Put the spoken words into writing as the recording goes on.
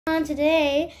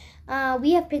Today,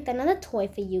 we have picked another toy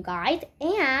for you guys,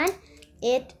 and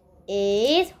it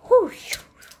is, oh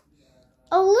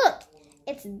look,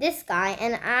 it's this guy,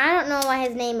 and I don't know what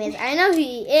his name is. I know who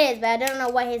he is, but I don't know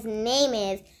what his name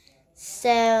is.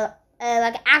 So,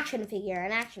 like an action figure.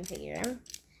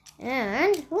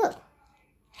 And look,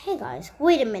 hey guys,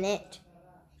 wait a minute.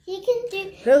 He can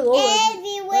do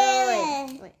everywhere.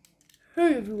 Wait.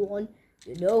 Hey everyone,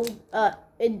 you know,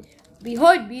 and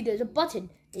behind me there's a button.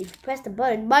 If you press the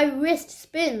button, my wrist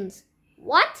spins.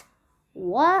 What?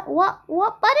 What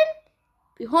button?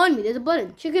 Behind me there's a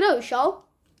button. Check it out, Eshaal.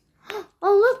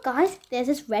 Oh look guys, there's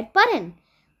this red button.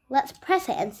 Let's press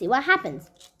it and see what happens.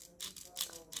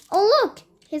 Oh look,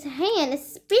 his hand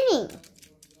is spinning.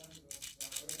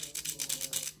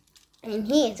 And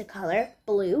he is a color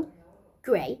blue,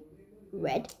 gray,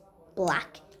 red,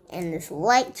 black, and this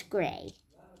light gray.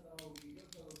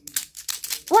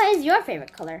 What is your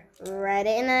favorite color? Write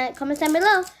it in the comments down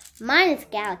below. Mine is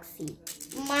galaxy.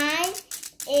 Mine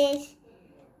is...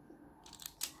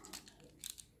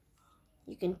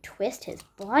 You can twist his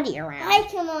body around.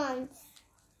 Pokemon.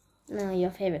 No,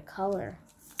 your favorite color.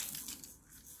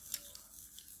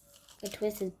 You can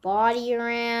twist his body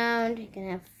around. You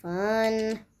can have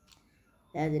fun.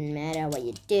 Doesn't matter what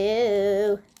you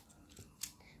do.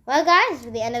 Well, guys,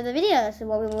 for the end of the video, this is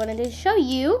what we wanted to show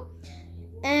you.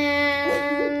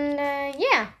 And,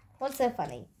 yeah. What's so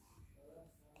funny?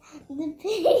 The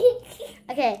pig.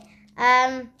 Okay.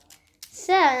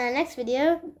 So, in the next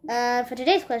video, for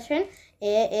today's question,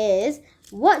 it is,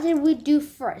 what did we do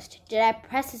first? Did I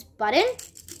press this button?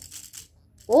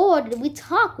 Or did we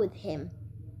talk with him?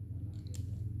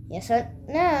 Yes or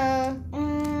no?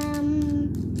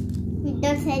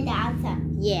 Don't say the answer.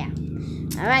 Yeah.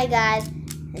 Alright, guys.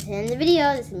 This is the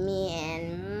video. This is me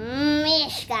and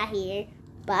Mishkaat here.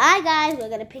 Bye, guys. We're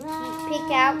gonna pick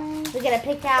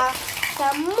out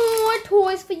some more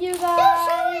toys for you guys. Don't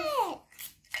show it.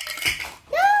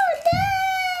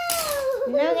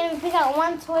 No. Now we're gonna pick out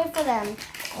one toy for them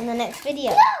in the next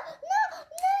video. No.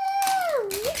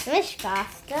 Mishkaat,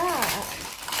 stop.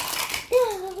 A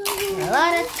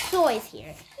lot of toys here.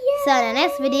 Yeah. So in the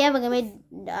next video, we're gonna be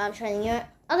showing you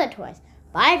other toys.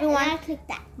 Bye, everyone. Click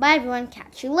that. Bye, everyone.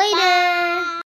 Catch you later. Bye.